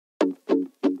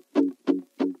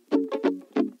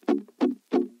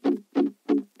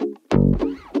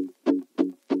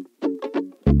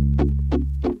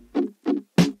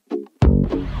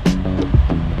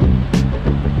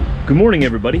Good morning,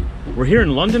 everybody. We're here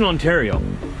in London, Ontario.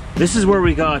 This is where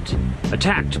we got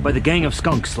attacked by the gang of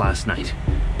skunks last night.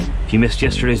 If you missed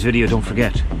yesterday's video, don't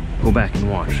forget, go back and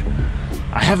watch.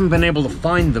 I haven't been able to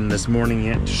find them this morning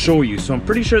yet to show you, so I'm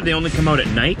pretty sure they only come out at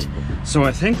night. So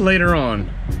I think later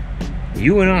on,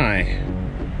 you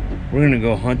and we're gonna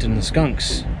go hunting the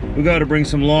skunks. We gotta bring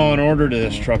some law and order to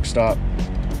this truck stop.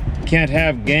 Can't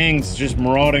have gangs just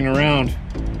marauding around,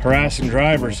 harassing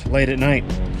drivers late at night.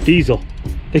 Diesel,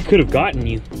 they could have gotten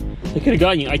you. They could have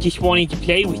gotten you. I just wanted to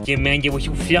play with them, man. They were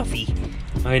so fluffy.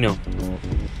 I know.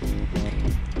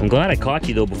 I'm glad I caught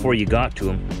you though before you got to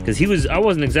him, because I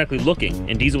wasn't exactly looking,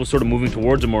 and Diesel was sort of moving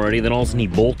towards him already. Then all of a sudden he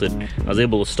bolted. I was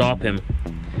able to stop him.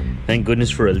 Thank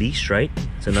goodness for a leash, right?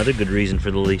 It's another good reason for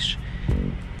the leash.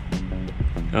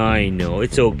 I know,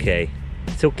 it's okay.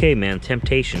 It's okay, man.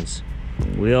 Temptations.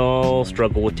 We all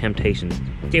struggle with temptations.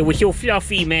 They were so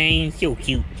fluffy, man. So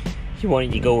cute. She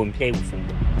wanted to go and play with them.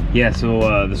 Yeah,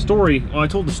 so the story, well, I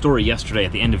told the story yesterday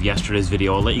at the end of yesterday's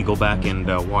video. I'll let you go back and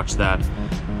watch that.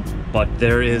 But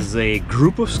there is a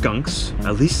group of skunks,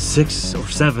 at least 6 or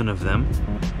 7 of them,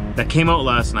 that came out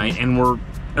last night and were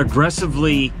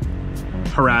aggressively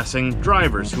harassing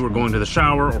drivers who were going to the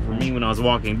shower, or for me when I was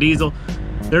walking Diesel.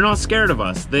 They're not scared of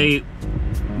us. They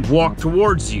walk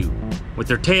towards you with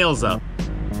their tails up,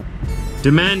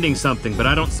 demanding something, but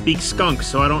I don't speak skunk,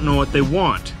 so I don't know what they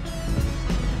want.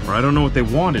 Or I don't know what they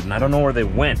wanted, and I don't know where they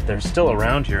went. They're still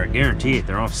around here, I guarantee it.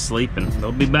 They're off sleeping.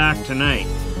 They'll be back tonight.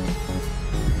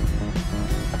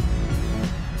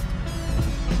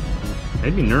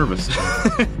 Made me nervous.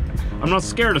 I'm not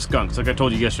scared of skunks, like I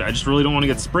told you yesterday. I just really don't want to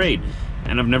get sprayed.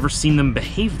 And I've never seen them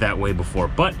behave that way before.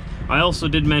 But I also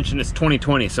did mention it's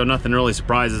 2020, so nothing really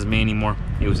surprises me anymore.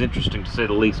 It was interesting to say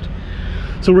the least.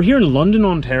 So we're here in London,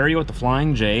 Ontario at the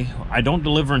Flying J. I don't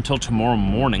deliver until tomorrow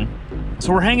morning.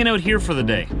 So we're hanging out here for the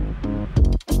day.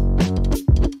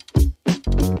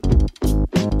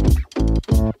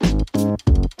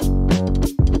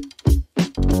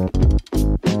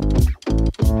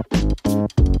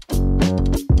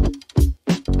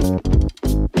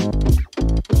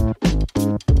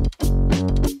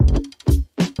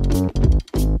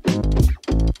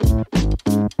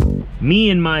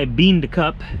 Me and my bean to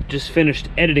cup just finished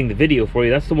editing the video for you.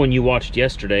 That's the one you watched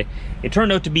yesterday. It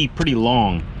turned out to be pretty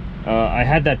long. I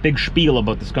had that big spiel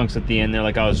about the skunks at the end there,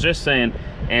 like I was just saying,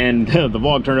 and the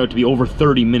vlog turned out to be over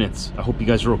 30 minutes. I hope you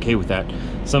guys are okay with that.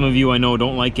 Some of you I know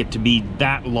don't like it to be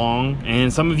that long,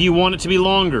 and some of you want it to be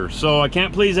longer, so I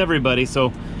can't please everybody.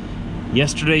 So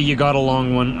yesterday you got a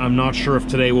long one. I'm not sure if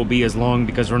today will be as long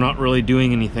because we're not really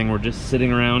doing anything. We're just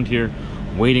sitting around here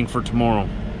waiting for tomorrow,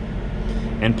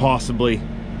 and possibly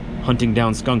hunting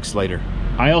down skunks later.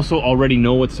 I also already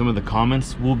know what some of the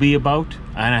comments will be about,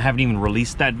 and I haven't even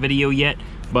released that video yet,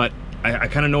 but I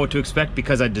kind of know what to expect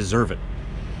because I deserve it.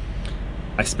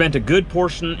 I spent a good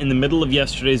portion in the middle of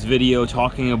yesterday's video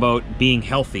talking about being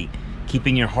healthy,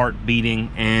 keeping your heart beating,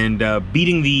 and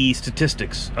beating the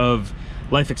statistics of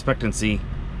life expectancy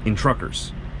in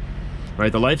truckers.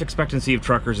 Right, the life expectancy of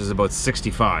truckers is about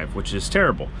 65, which is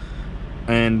terrible.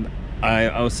 And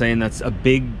I was saying that's a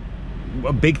big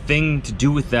thing to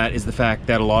do with that is the fact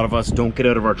that a lot of us don't get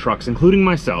out of our trucks, including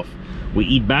myself. We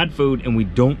eat bad food and we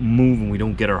don't move and we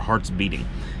don't get our hearts beating.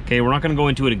 Okay, we're not gonna go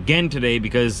into it again today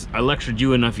because I lectured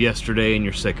you enough yesterday and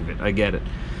you're sick of it, I get it.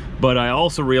 But I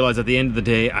also realized at the end of the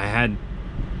day, I had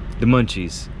the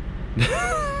munchies.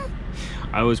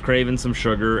 I was craving some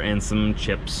sugar and some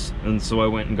chips, and so I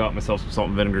went and got myself some salt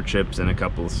and vinegar chips and a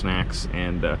couple of snacks,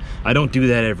 and I don't do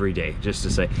that every day, just to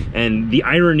say. And the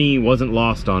irony wasn't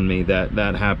lost on me that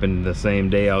that happened the same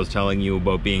day I was telling you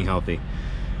about being healthy.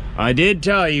 I did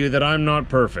tell you that I'm not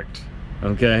perfect,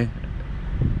 okay?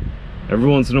 Every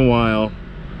once in a while,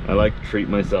 I like to treat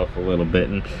myself a little bit,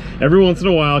 and every once in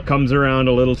a while it comes around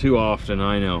a little too often,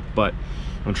 I know. But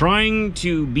I'm trying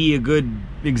to be a good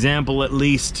example at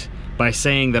least by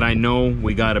saying that I know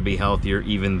we gotta be healthier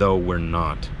even though we're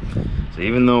not. So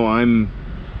even though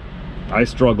I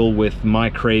struggle with my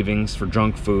cravings for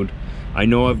junk food, I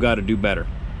know I've got to do better.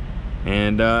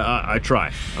 And I'm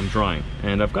trying.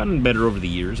 And I've gotten better over the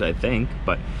years, I think,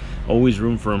 but always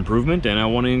room for improvement, and I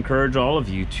want to encourage all of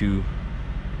you to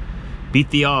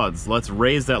beat the odds. Let's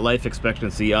raise that life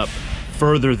expectancy up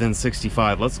further than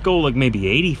 65. Let's go like maybe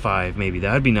 85, maybe.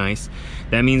 That'd be nice.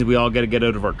 That means we all got to get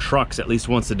out of our trucks at least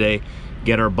once a day,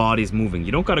 get our bodies moving.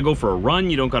 You don't got to go for a run,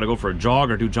 you don't got to go for a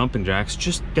jog or do jumping jacks.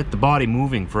 Just get the body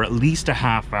moving for at least a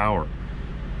half hour.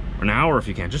 Or an hour if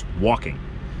you can, just walking.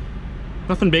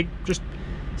 Nothing big, just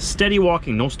steady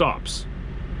walking, no stops.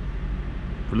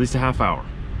 For at least a half hour.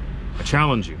 I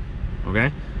challenge you,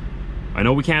 okay? I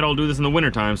know we can't all do this in the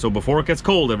wintertime, so before it gets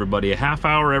cold, everybody, a half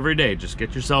hour every day, just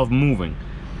get yourself moving.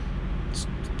 Just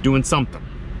doing something.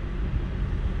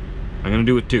 I'm gonna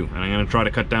do it too, and I'm gonna try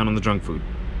to cut down on the junk food.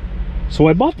 So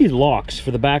I bought these locks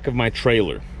for the back of my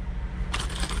trailer.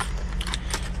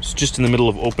 It's just in the middle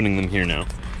of opening them here now.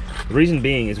 The reason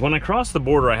being is when I cross the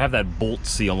border, I have that bolt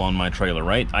seal on my trailer,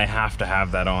 right? I have to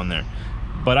have that on there.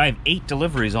 But I have 8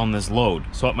 deliveries on this load.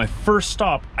 So at my first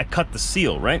stop, I cut the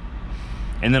seal, right?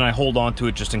 And then I hold on to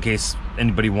it just in case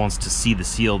anybody wants to see the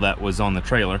seal that was on the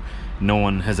trailer. No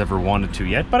one has ever wanted to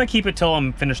yet, but I keep it till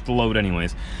I'm finished the load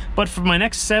anyways. But for my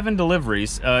next 7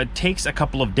 deliveries, it takes a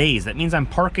couple of days. That means I'm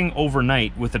parking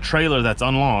overnight with a trailer that's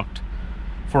unlocked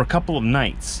for a couple of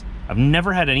nights. I've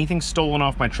never had anything stolen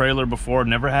off my trailer before,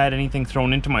 never had anything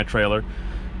thrown into my trailer,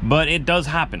 but it does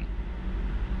happen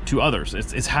to others.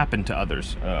 It's happened to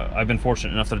others. I've been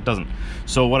fortunate enough that it doesn't.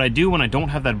 So what I do when I don't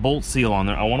have that bolt seal on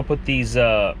there, I want to put these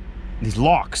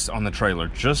locks on the trailer,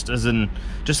 just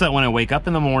that when I wake up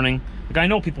in the morning, like I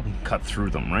know people can cut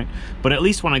through them, right? But at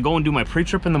least when I go and do my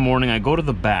pre-trip in the morning, I go to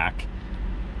the back,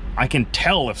 I can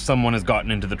tell if someone has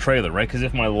gotten into the trailer, right? Because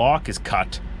if my lock is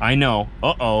cut, I know,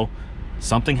 uh-oh,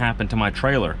 something happened to my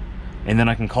trailer. And then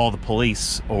I can call the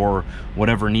police or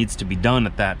whatever needs to be done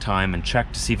at that time and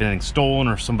check to see if anything's stolen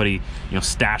or somebody, you know,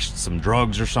 stashed some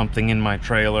drugs or something in my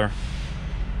trailer.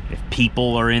 If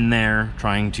people are in there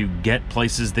trying to get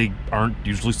places they aren't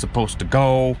usually supposed to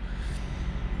go.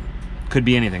 Could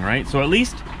be anything, right? So at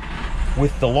least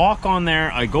with the lock on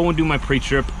there, I go and do my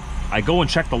pre-trip. I go and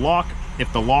check the lock.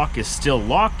 If the lock is still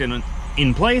locked and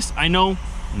in place, I know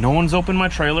no one's opened my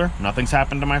trailer, nothing's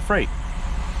happened to my freight.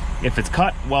 If it's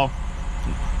cut, well,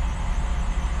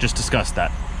 just discussed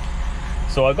that.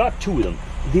 So I got 2 of them.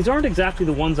 These aren't exactly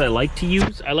the ones I like to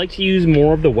use. I like to use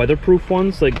more of the weatherproof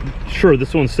ones. Like, sure,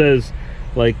 this one says,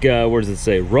 like, where does it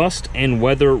say? Rust and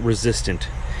weather resistant.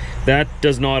 That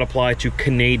does not apply to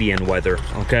Canadian weather,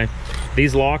 okay?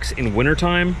 These locks in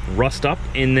wintertime rust up,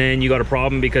 and then you got a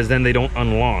problem because then they don't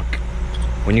unlock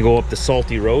when you go up the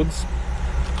salty roads.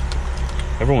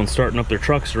 Everyone's starting up their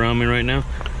trucks around me right now.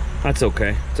 That's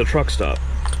okay, it's a truck stop.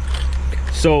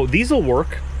 So these will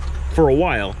work for a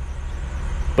while,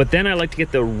 but then I like to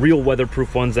get the real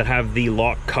weatherproof ones that have the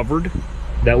lock covered.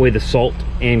 That way the salt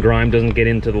and grime doesn't get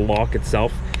into the lock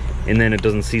itself, and then it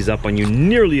doesn't seize up on you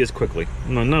nearly as quickly.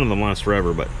 No, none of them last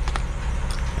forever, but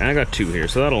I got 2 here,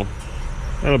 so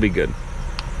that'll be good.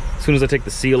 As soon as I take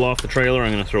the seal off the trailer,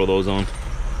 I'm gonna throw those on.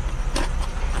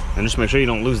 And just make sure you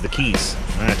don't lose the keys.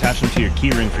 Attach them to your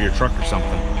key ring for your truck or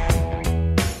something.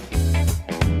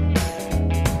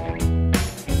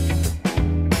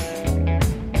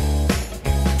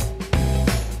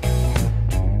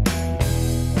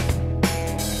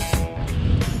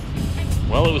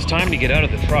 Well, it was time to get out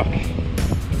of the truck.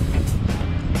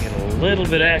 Get a little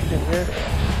bit active here.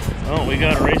 Oh, we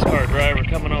got a race car driver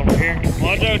coming over here.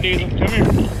 Watch out, Diesel, come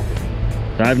here.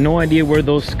 I have no idea where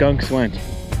those skunks went.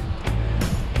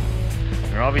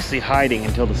 They're obviously hiding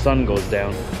until the sun goes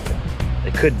down.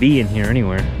 They could be in here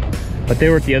anywhere. But they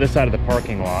were at the other side of the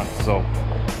parking lot, so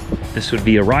this would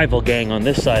be a rival gang on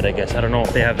this side, I guess. I don't know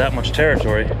if they have that much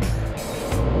territory.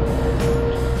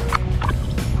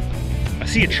 I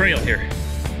see a trail here.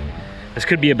 This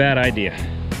could be a bad idea.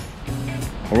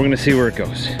 But we're gonna see where it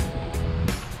goes.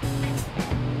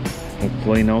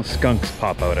 Hopefully no skunks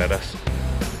pop out at us.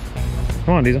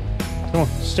 Come on, Diesel. Come on,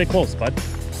 stay close, bud.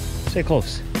 Stay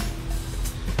close.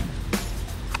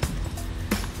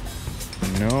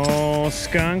 No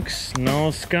skunks,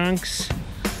 no skunks.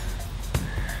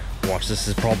 Watch, this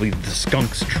is probably the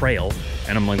skunk's trail,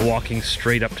 and I'm like walking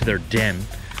straight up to their den,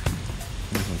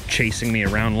 chasing me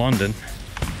around London.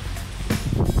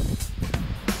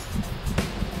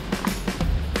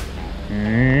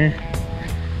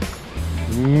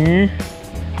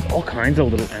 All kinds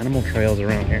of little animal trails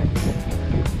around here.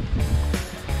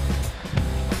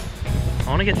 I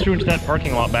want to get through into that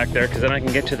parking lot back there because then I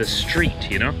can get to the street,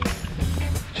 you know?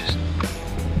 Just...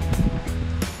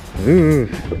 Ooh.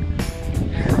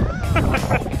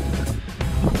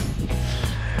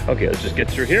 Okay, let's just get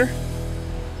through here.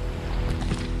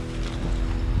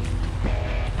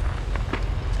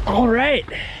 All right.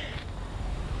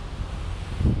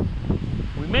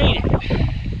 We made it.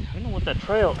 I don't know what that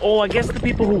trail... Oh, I guess the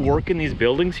people who work in these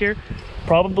buildings here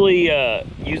probably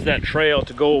use that trail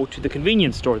to go to the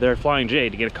convenience store there at Flying J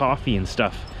to get a coffee and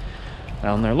stuff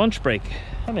on their lunch break.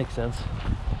 That makes sense.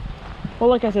 Well,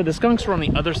 like I said, the skunks were on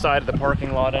the other side of the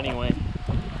parking lot anyway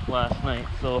last night,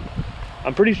 so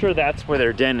I'm pretty sure that's where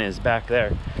their den is, back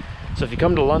there. So if you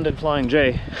come to London Flying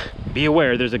J, be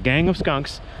aware there's a gang of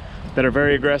skunks that are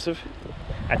very aggressive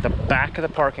at the back of the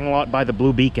parking lot by the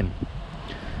blue beacon.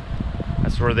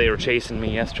 That's where they were chasing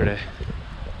me yesterday.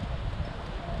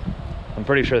 I'm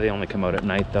pretty sure they only come out at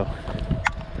night though.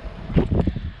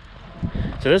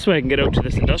 So this way I can get out to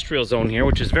this industrial zone here,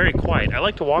 which is very quiet. I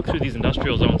like to walk through these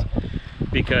industrial zones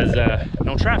because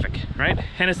no traffic, right?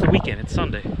 And it's the weekend, it's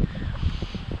Sunday.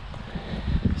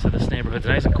 So this neighborhood's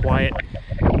nice and quiet.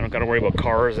 I don't gotta worry about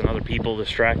cars and other people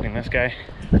distracting this guy.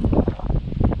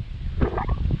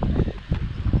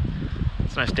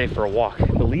 It's a nice day for a walk.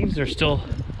 The leaves are still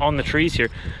on the trees here.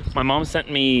 My mom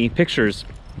sent me pictures,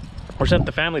 or sent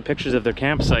the family pictures of their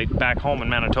campsite back home in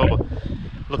Manitoba.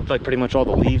 Looked like pretty much all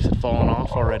the leaves had fallen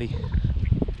off already.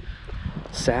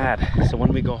 Sad. So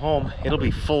when we go home, it'll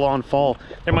be full on fall.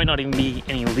 There might not even be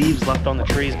any leaves left on the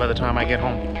trees by the time I get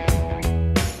home.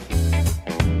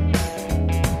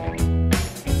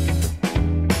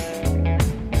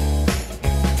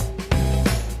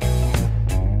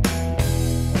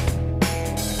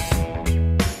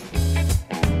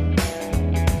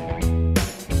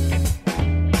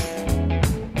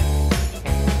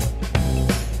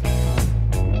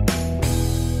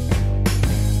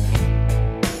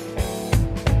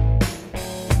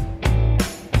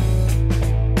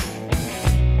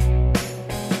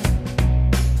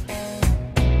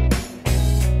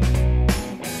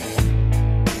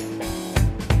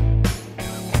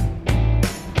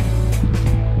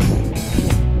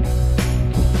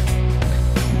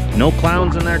 No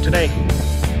clowns in there today.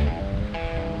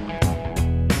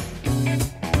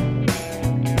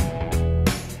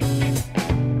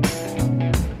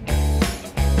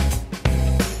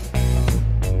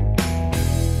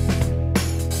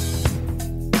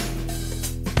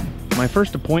 My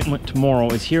first appointment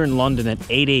tomorrow is here in London at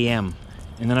 8 a.m.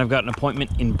 And then I've got an appointment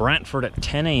in Brantford at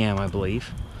 10 a.m. I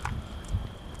believe.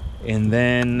 And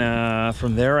then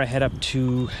from there I head up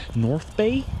to North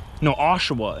Bay? No,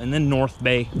 Oshawa, and then North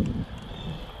Bay.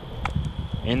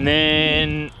 And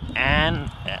then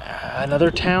another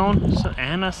town,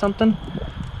 Anna something.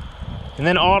 And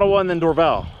then Ottawa, and then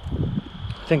Dorval.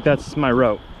 I think that's my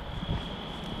route.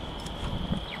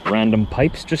 Random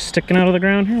pipes just sticking out of the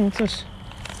ground here. What's this?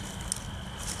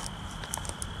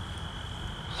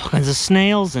 All kinds of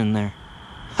snails in there.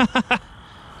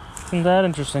 Isn't that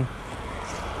interesting?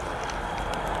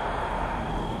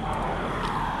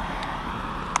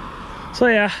 So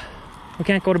yeah, we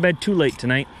can't go to bed too late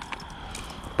tonight,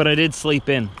 but I did sleep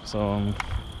in, so I'm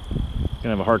gonna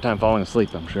have a hard time falling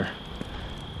asleep, I'm sure.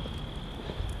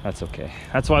 That's okay.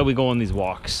 That's why we go on these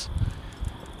walks.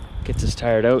 Gets us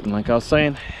tired out, and like I was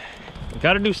saying, we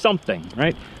gotta do something,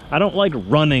 right? I don't like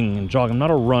running and jogging. I'm not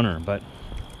a runner, but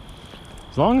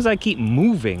as long as I keep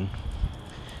moving,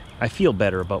 I feel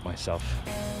better about myself.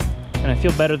 And I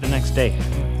feel better the next day.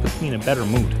 It puts me in a better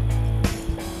mood.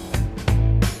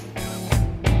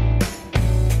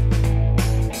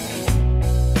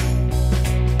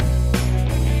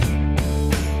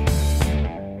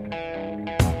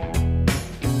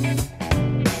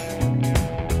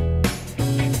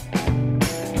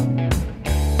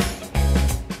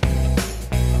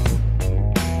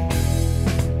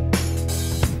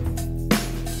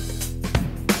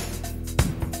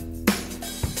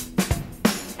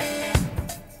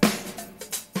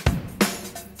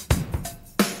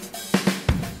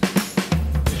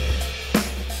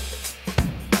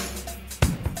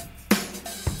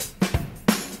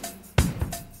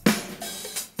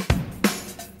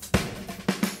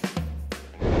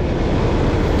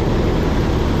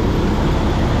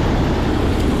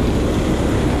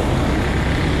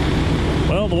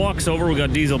 The walk's over. We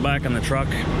got diesel back in the truck.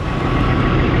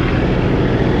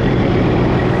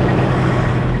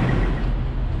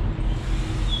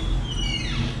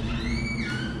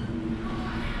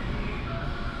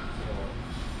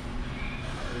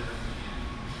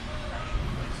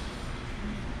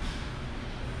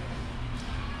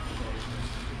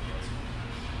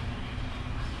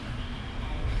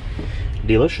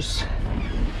 Delicious.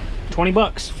 20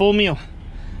 bucks, full meal.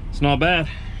 It's not bad.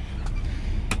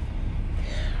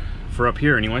 For up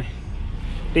here anyway.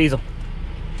 Diesel.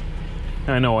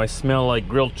 I know I smell like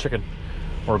grilled chicken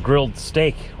or grilled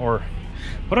steak, or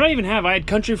what did I even have? I had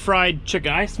country fried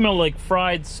chicken. I smell like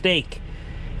fried steak.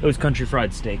 It was country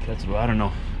fried steak. That's what, I don't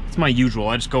know. It's my usual.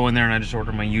 I just go in there and I just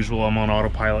order my usual. I'm on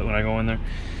autopilot when I go in there.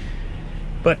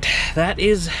 But that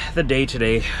is the day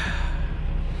today.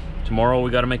 Tomorrow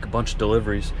we got to make a bunch of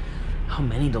deliveries. How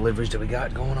many deliveries do we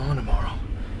got going on tomorrow?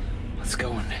 Let's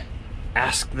go and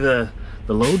ask the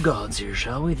load gods here,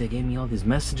 shall we? They gave me all these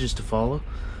messages to follow.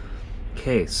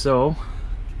 Okay, so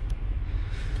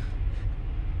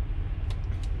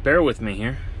bear with me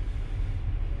here.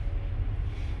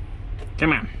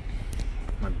 Come on.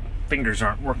 My fingers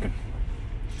aren't working.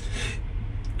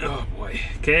 Oh boy.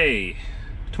 Okay.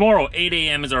 Tomorrow, 8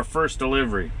 a.m. is our first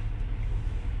delivery.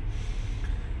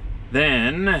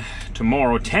 Then,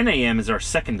 tomorrow, 10 a.m. is our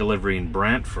second delivery in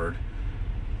Brantford.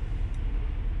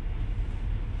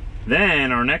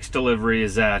 Then, our next delivery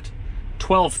is at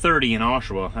 12:30 in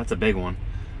Oshawa. That's a big one.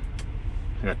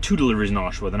 I got 2 deliveries in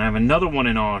Oshawa. Then I have another one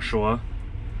in Oshawa.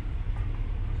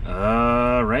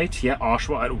 Right, yeah,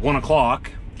 Oshawa at 1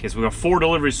 o'clock. Okay, so we got 4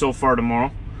 deliveries so far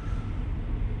tomorrow.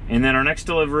 And then our next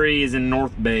delivery is in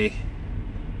North Bay.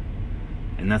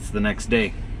 And that's the next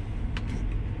day.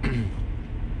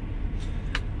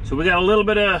 So we got a little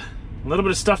bit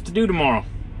of stuff to do tomorrow.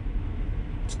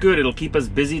 It's good, it'll keep us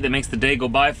busy. That makes the day go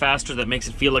by faster. That makes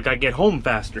it feel like I get home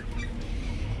faster.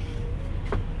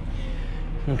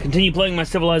 I'll continue playing my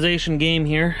civilization game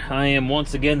here. I am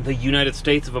once again the United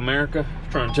States of America,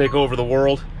 trying to take over the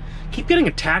world. Keep getting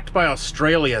attacked by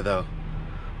Australia, though.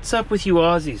 What's up with you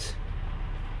Aussies?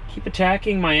 Keep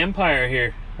attacking my empire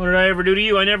here. What did I ever do to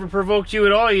you? I never provoked you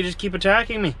at all. You just keep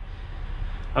attacking me.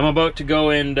 I'm about to go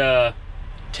and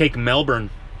take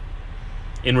Melbourne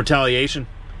in retaliation.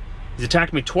 He's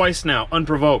attacked me twice now,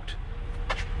 unprovoked.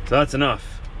 So that's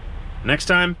enough. Next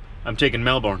time, I'm taking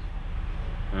Melbourne.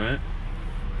 Alright?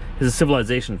 This is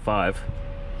Civilization 5.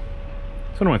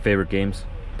 It's one of my favorite games.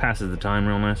 Passes the time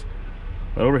real nice.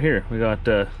 But over here, we got,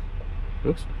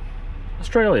 oops,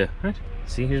 Australia, right?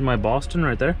 See, here's my Boston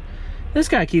right there. This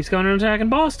guy keeps going and attacking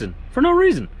Boston for no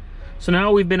reason. So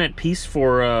now we've been at peace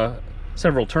for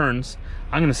several turns.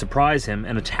 I'm going to surprise him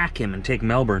and attack him and take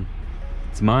Melbourne.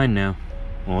 It's mine now.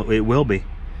 Well, it will be.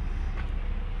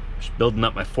 Just building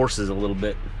up my forces a little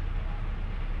bit.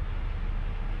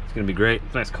 It's going to be great.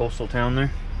 Nice coastal town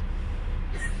there.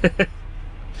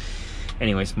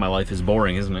 Anyways, my life is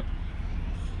boring, isn't it?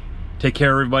 Take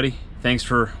care, everybody. Thanks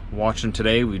for watching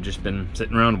today. We've just been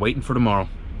sitting around waiting for tomorrow.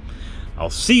 I'll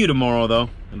see you tomorrow, though.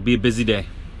 It'll be a busy day.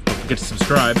 Don't forget to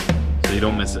subscribe so you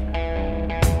don't miss it.